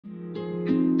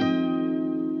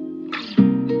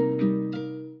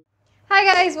Hi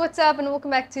guys, what's up and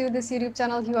welcome back to this YouTube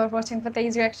channel. You are watching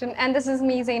Fattahis Reaction and this is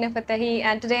me, Zainab Fattahi,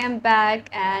 and today I'm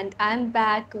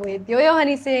back with Yo-Yo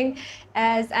Honey Singh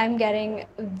as I'm getting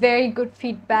very good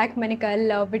feedback. मैंने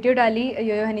कल video डाली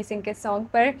Yo-Yo Honey Singh के song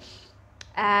पर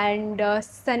and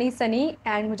sunny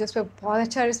and मुझे उस पर बहुत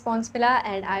अच्छा रिस्पॉन्स मिला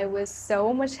and I was so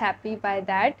much happy by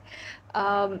that.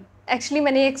 Actually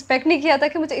मैंने एक्सपेक्ट नहीं किया था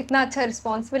कि मुझे इतना अच्छा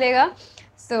रिस्पॉन्स मिलेगा.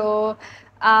 So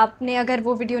आपने अगर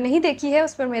वो वीडियो नहीं देखी है,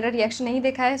 उस पर मेरा रिएक्शन नहीं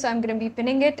देखा है, सो I am gonna be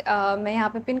pinning it. मैं यहाँ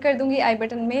पे पिन कर दूँगी आई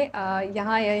बटन में,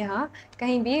 यहाँ या यहाँ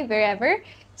कहीं भी, वेयर एवर.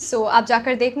 सो आप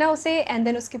जाकर देखना उसे एंड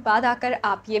देन उसके बाद आकर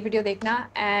आप ये वीडियो देखना.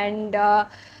 And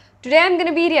today I'm going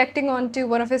to be reacting on to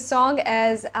one of his song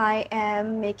as I am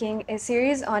making a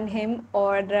series on him.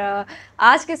 और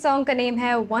आज के song का name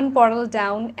है One Bottle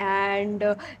Down and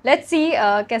let's see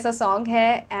कैसा song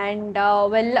है. And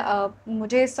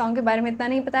मुझे इस song के बारे में इतना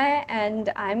नहीं पता है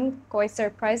and I'm quite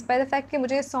surprised by the fact कि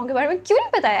मुझे इस song के बारे में क्यों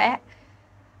नहीं पता है.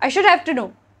 I should have to know.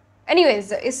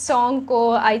 Anyways, इस song को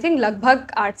I think लगभग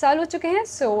 8 साल हो चुके हैं.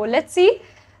 So let's see,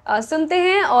 सुनते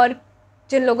हैं और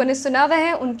जिन लोगों ने सुना हुआ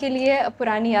है उनके लिए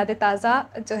पुरानी यादें ताज़ा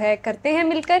जो है करते हैं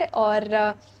मिलकर. और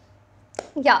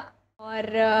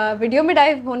वीडियो में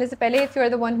डाइव होने से पहले, if you are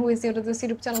the one who is new to this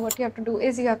YouTube channel, what you have to do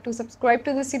is you have to subscribe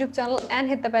to this YouTube channel and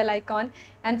hit the bell icon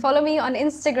and follow me on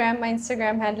Instagram. My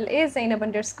Instagram handle is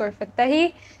Zainab_Fattahi.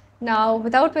 Now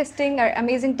without wasting our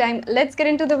amazing time, let's get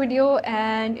into the video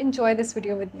and enjoy this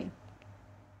video with me.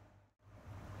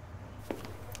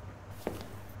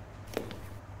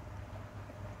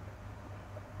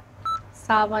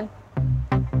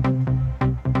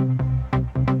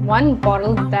 One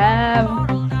bottle down.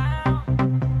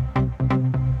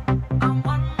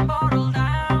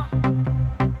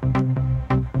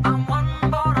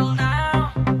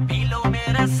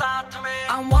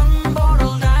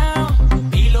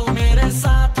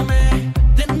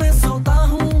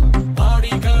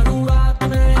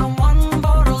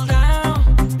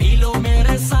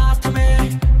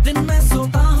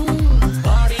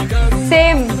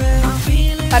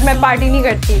 पर मैं party नहीं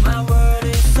करती,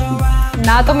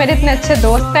 ना तो मेरे इतने अच्छे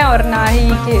दोस्त हैं और ना ही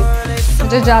कि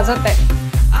मुझे इजाज़त है.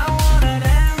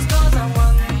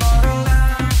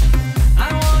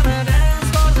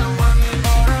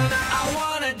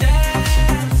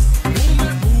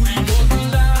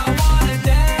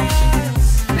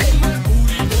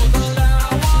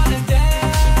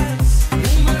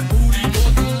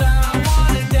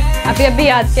 अभी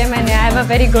याद किया मैंने. I have a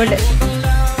very good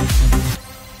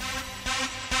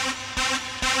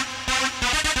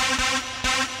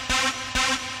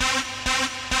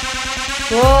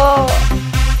Whoa!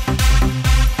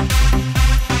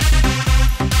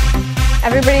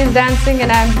 Everybody is dancing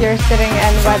and I'm here sitting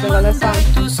and vibing on the song.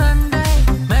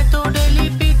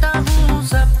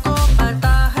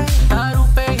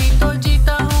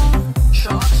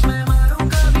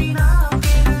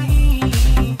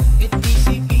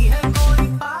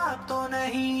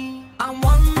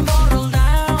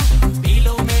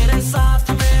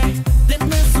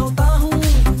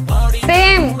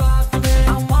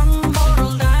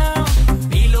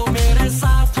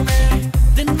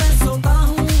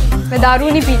 मैं दारू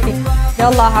नहीं पीती,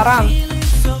 यल्ला हराम.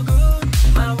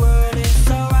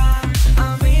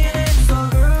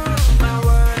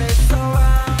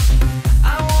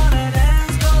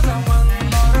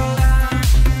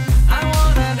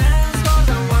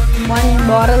 One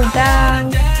bottle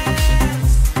down.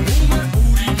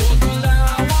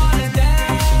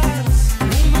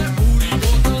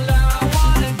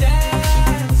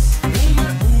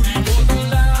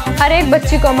 हर एक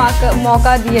बच्ची को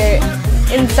मौका दिए,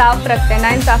 इंसाफ रखते हैं, ना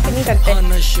इंसाफी नहीं करते.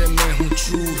 नशे में हूँ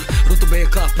चूर, रुतबे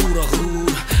का पूरा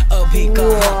हुरूर, अभी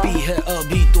कहाँ पी है,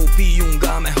 अभी तो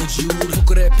पीऊंगा मैं हुजूर.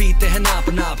 फुकरे पीते हैं नाप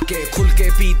नाप के, खुल के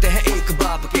पीते हैं एक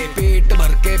बाप के, पेट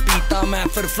भर के पीता मैं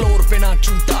फिर फ्लोर पे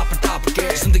नाचूं टाप टाप के.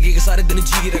 जिंदगी के सारे दिन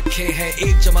जी रखे हैं,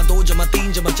 1 जमा 2 जमा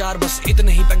 3 जमा 4, बस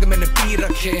इतने ही पैग मैंने पी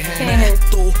रखे हैं. मैं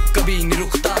तो कभी नहीं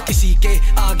रुकता, किसी के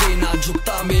आगे ना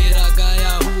झुकता. मेरा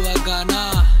गाया हुआ गाना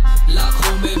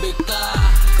लाखों में बिकता,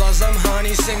 cause I'm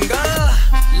honey singer,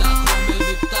 लाखों में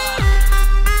बिकता,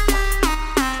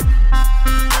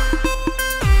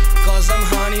 cause I'm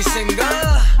honey singer,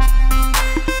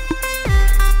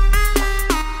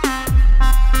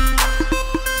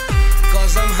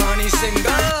 cause I'm honey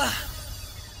singer.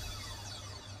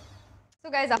 So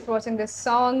guys, after watching this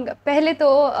song, पहले तो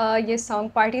ये सॉन्ग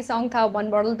पार्टी सॉन्ग था, one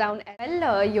bottle down.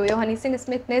 Yo-yo Honey Singh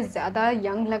इसमें इतने ज़्यादा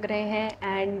यंग लग रहे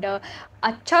हैं एंड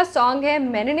अच्छा सॉन्ग है.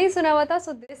 मैंने नहीं सुना हुआ था,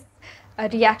 so this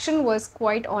reaction was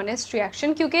quite honest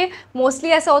reaction, क्योंकि मोस्टली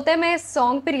ऐसा होता है मैं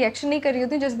सॉन्ग पे रिएक्शन नहीं कर रही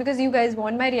होती हूँ just because you guys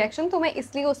want my reaction, तो मैं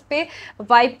इसलिए उस पर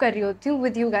वाइब कर रही होती हूँ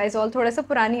विद यू गाइज और थोड़ा सा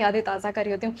पुरानी यादें ताज़ा कर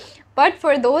रही होती हूँ. बट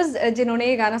फॉर दोज जिन्होंने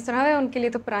ये गाना सुना है उनके लिए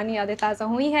तो पुरानी यादें ताज़ा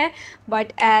हुई हैं.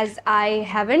 But as I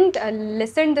haven't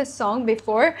listen this song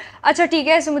before, अच्छा ठीक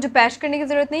है, ऐसे मुझे बैश करने की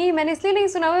ज़रूरत नहीं है, मैंने इसलिए नहीं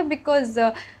सुना हुआ बिकॉज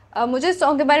मुझे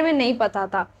सॉन्ग के बारे में नहीं पता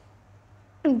था.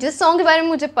 जिस सॉन्ग के बारे में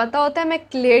मुझे पता होता है मैं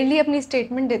क्लियरली अपनी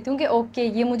स्टेटमेंट देती हूँ कि ओके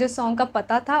ये मुझे सॉन्ग का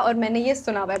पता था और मैंने ये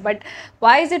सुना हुआ है. But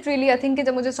why is it really I think कि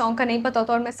जब मुझे सॉन्ग का नहीं पता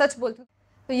होता और मैं सच बोलती हूँ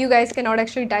तो you guys can not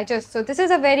actually digest. So this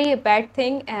is a very bad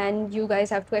thing and you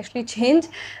guys have to actually change.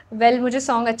 Well मुझे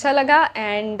सॉन्ग अच्छा लगा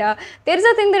and there is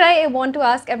a thing that I want to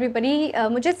ask everybody.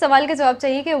 मुझे इस सवाल का जवाब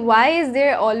चाहिए कि वाई इज़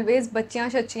देयर ऑलवेज बच्चियाँ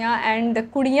शच्चियाँ and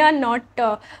कुड़ियाँ not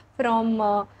from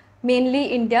mainly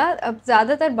India. अब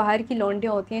ज़्यादातर बाहर की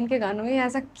लौंडियाँ होती हैं इनके गानों में,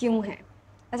 ऐसा क्यों है,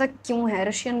 ऐसा क्यों है,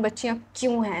 रशियन बच्चियाँ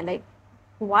क्यों हैं, like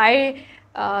why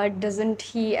doesn't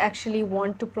he actually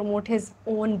want to promote his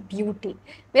own beauty.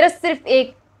 मेरा सिर्फ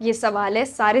एक ये सवाल है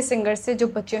सारे सिंगर से जो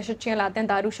बच्चियाँ शच्चियाँ लाते हैं,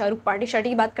 दारू शारू पार्टी शार्टी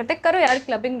की बात करते हैं, करो यार,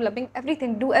 clubbing व्लबिंग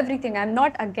everything, do everything, I am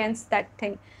not against that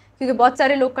thing, क्योंकि बहुत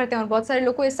सारे लोग करते हैं और बहुत सारे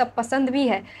लोग को ये सब पसंद भी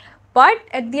है.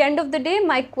 But at the end of the day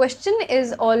my question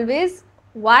is always,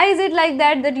 why is it like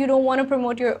that you don't want to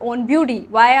promote your own beauty?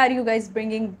 Why are you guys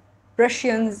bringing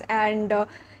Russians and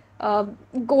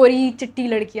गोरी चिट्टी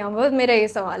लड़कियाँ? वो मेरा ये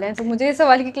सवाल है. तो मुझे इस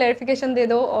सवाल की क्लैरिफिकेशन दे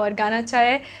दो. और गाना अच्छा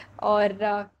है और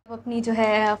अपनी जो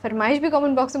है फरमाइश भी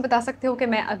कमेंट बॉक्स में बता सकते हो कि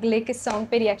मैं अगले किस सॉन्ग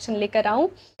पे रिएक्शन लेकर आऊँ.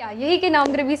 यही कि now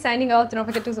I'm gonna be signing out. Don't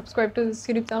forget to subscribe to this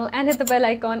YouTube channel and hit the bell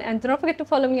icon, and don't forget to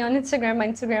follow me on Instagram. My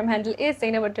Instagram handle is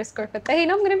Zainab_Fattahi.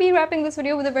 Now I'm gonna be wrapping this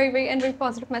video with a very and very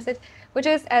positive message,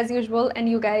 which is as usual,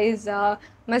 and you guys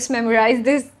must memorize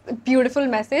this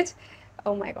beautiful message.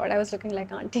 Oh my god, I was looking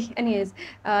like auntie. Anyways,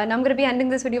 now I'm gonna be ending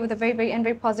this video with a very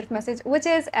and very positive message,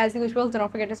 which is as usual, do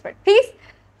not forget to spread peace,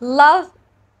 love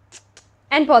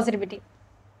and positivity.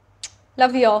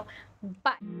 Love you all.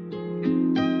 Bye.